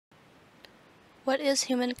What is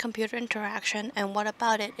human-computer interaction and what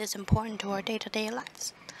about it is important to our day-to-day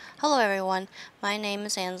lives? Hello everyone, my name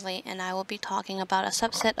is Ansley and I will be talking about a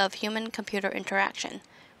subset of human-computer interaction,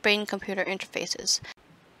 brain-computer interfaces.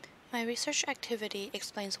 My research activity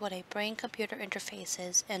explains what a brain-computer interface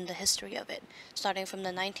is and the history of it, starting from the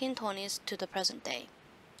 1920s to the present day.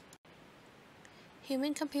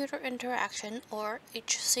 Human-computer interaction, or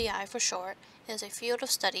HCI for short, is a field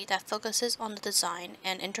of study that focuses on the design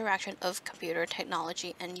and interaction of computer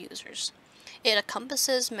technology and users. It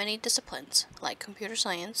encompasses many disciplines, like computer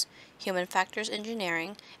science, human factors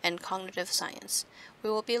engineering, and cognitive science. We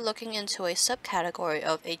will be looking into a subcategory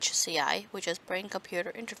of HCI, which is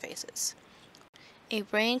brain-computer interfaces. A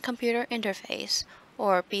brain-computer interface,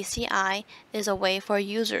 or BCI, is a way for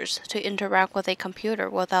users to interact with a computer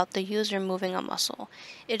without the user moving a muscle.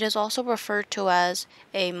 It is also referred to as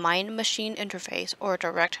a mind-machine interface or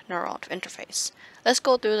direct neural interface. Let's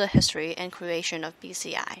go through the history and creation of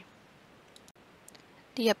BCI.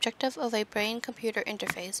 The objective of a brain-computer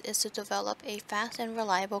interface is to develop a fast and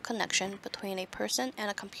reliable connection between a person and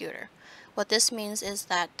a computer. What this means is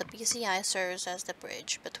that the BCI serves as the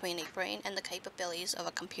bridge between a brain and the capabilities of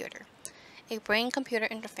a computer. A brain-computer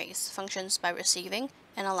interface functions by receiving,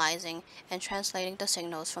 analyzing, and translating the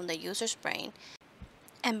signals from the user's brain,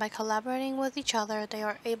 and by collaborating with each other, they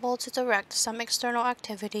are able to direct some external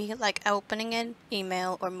activity like opening an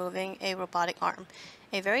email or moving a robotic arm.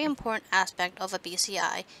 A very important aspect of a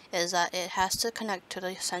BCI is that it has to connect to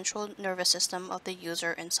the central nervous system of the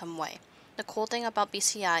user in some way. The cool thing about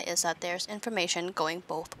BCI is that there's information going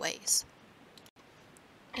both ways.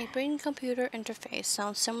 A brain-computer interface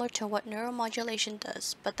sounds similar to what neuromodulation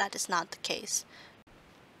does, but that is not the case.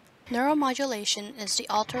 Neuromodulation is the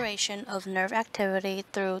alteration of nerve activity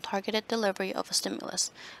through targeted delivery of a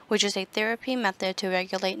stimulus, which is a therapy method to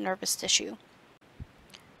regulate nervous tissue.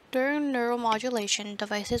 During neuromodulation,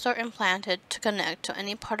 devices are implanted to connect to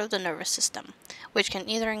any part of the nervous system, which can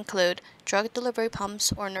either include drug delivery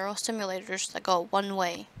pumps or neurostimulators that go one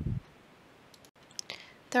way.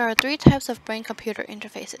 There are three types of brain-computer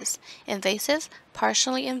interfaces: invasive,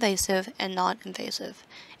 partially invasive, and non-invasive.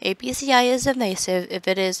 A BCI is invasive if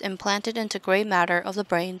it is implanted into gray matter of the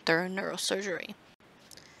brain through neurosurgery.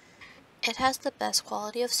 It has the best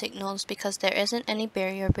quality of signals because there isn't any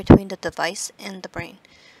barrier between the device and the brain.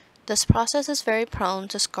 This process is very prone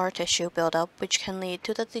to scar tissue buildup, which can lead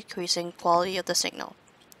to the decreasing quality of the signal.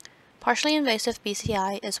 Partially invasive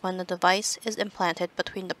BCI is when the device is implanted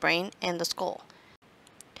between the brain and the skull.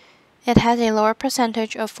 It has a lower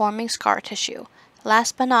percentage of forming scar tissue.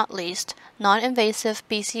 Last but not least, non-invasive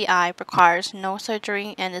BCI requires no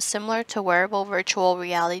surgery and is similar to wearable virtual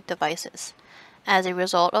reality devices. As a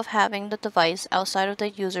result of having the device outside of the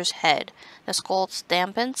user's head, the skull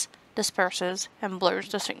dampens, disperses, and blurs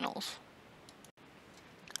the signals.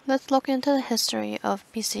 Let's look into the history of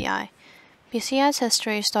BCI. BCI's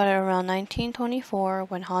history started around 1924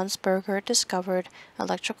 when Hans Berger discovered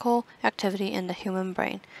electrical activity in the human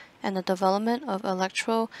brain and the development of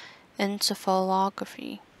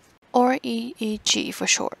electroencephalography, or EEG for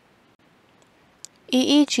short.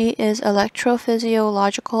 EEG is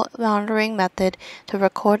electrophysiological monitoring method to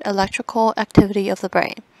record electrical activity of the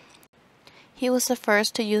brain. He was the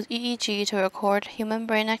first to use EEG to record human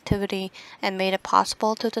brain activity and made it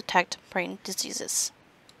possible to detect brain diseases.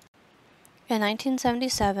 In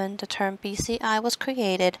 1977, the term BCI was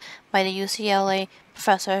created by the UCLA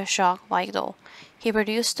professor Jacques Weigel. He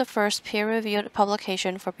produced the first peer-reviewed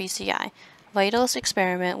publication for BCI. Weigel's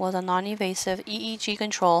experiment was a non-invasive EEG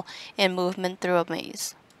control in movement through a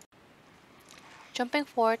maze. Jumping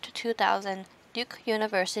forward to 2000, Duke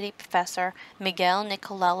University professor Miguel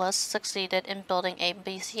Nicolelis succeeded in building a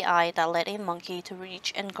BCI that led a monkey to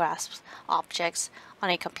reach and grasp objects on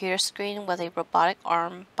a computer screen with a robotic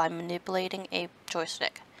arm by manipulating a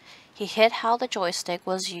joystick. He hid how the joystick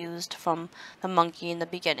was used from the monkey in the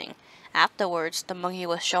beginning. Afterwards, the monkey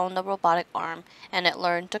was shown the robotic arm, and it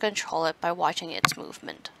learned to control it by watching its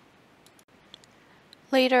movement.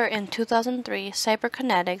 Later in 2003,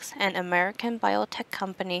 Cyberkinetics, an American biotech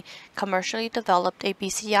company, commercially developed a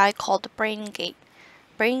BCI called BrainGate.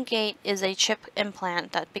 BrainGate is a chip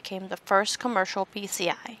implant that became the first commercial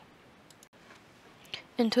BCI.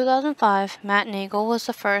 In 2005, Matt Nagel was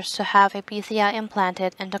the first to have a BCI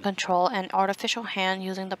implanted and to control an artificial hand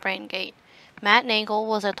using the BrainGate. Matt Nagel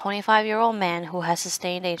was a 25-year-old man who has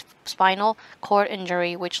sustained a spinal cord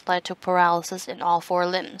injury which led to paralysis in all four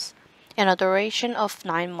limbs. In a duration of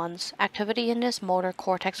 9 months, activity in his motor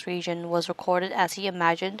cortex region was recorded as he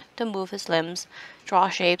imagined to move his limbs, draw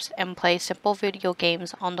shapes, and play simple video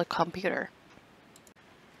games on the computer.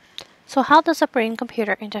 So how does a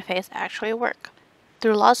brain-computer interface actually work?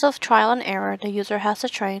 Through lots of trial and error, the user has to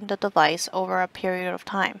train the device over a period of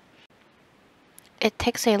time. It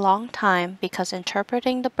takes a long time because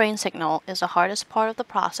interpreting the brain signal is the hardest part of the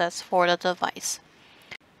process for the device.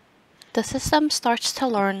 The system starts to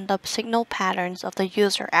learn the signal patterns of the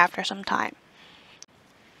user after some time.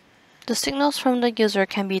 The signals from the user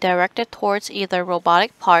can be directed towards either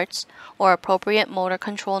robotic parts or appropriate motor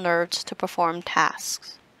control nerves to perform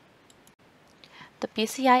tasks. The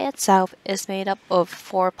BCI itself is made up of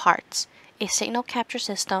 4 parts: a signal capture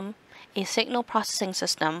system, a signal processing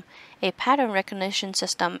system, a pattern recognition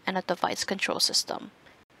system, and a device control system.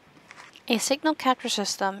 A signal capture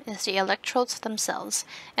system is the electrodes themselves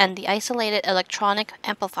and the isolated electronic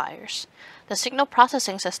amplifiers. The signal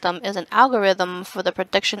processing system is an algorithm for the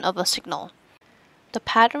prediction of a signal. The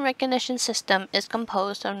pattern recognition system is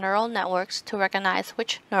composed of neural networks to recognize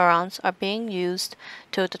which neurons are being used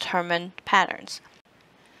to determine patterns.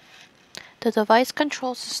 The device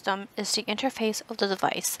control system is the interface of the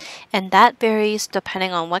device, and that varies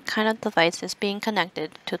depending on what kind of device is being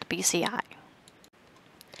connected to the BCI.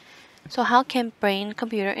 So how can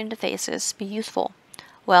brain-computer interfaces be useful?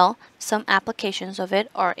 Well, some applications of it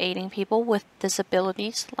are aiding people with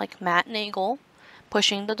disabilities like Matt Nagel,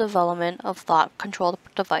 pushing the development of thought-controlled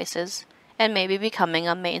devices, and maybe becoming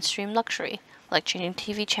a mainstream luxury, like changing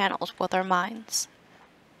TV channels with our minds.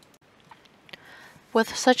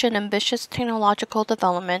 With such an ambitious technological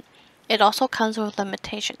development, it also comes with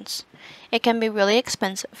limitations. It can be really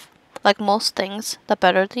expensive. Like most things, the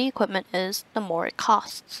better the equipment is, the more it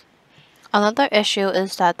costs. Another issue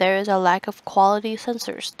is that there is a lack of quality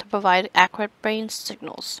sensors to provide accurate brain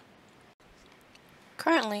signals.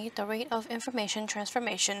 Currently, the rate of information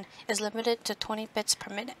transformation is limited to 20 bits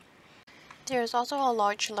per minute. There is also a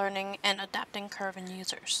large learning and adapting curve in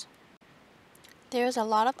users. There is a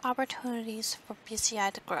lot of opportunities for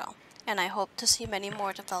BCI to grow, and I hope to see many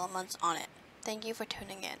more developments on it. Thank you for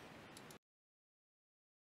tuning in.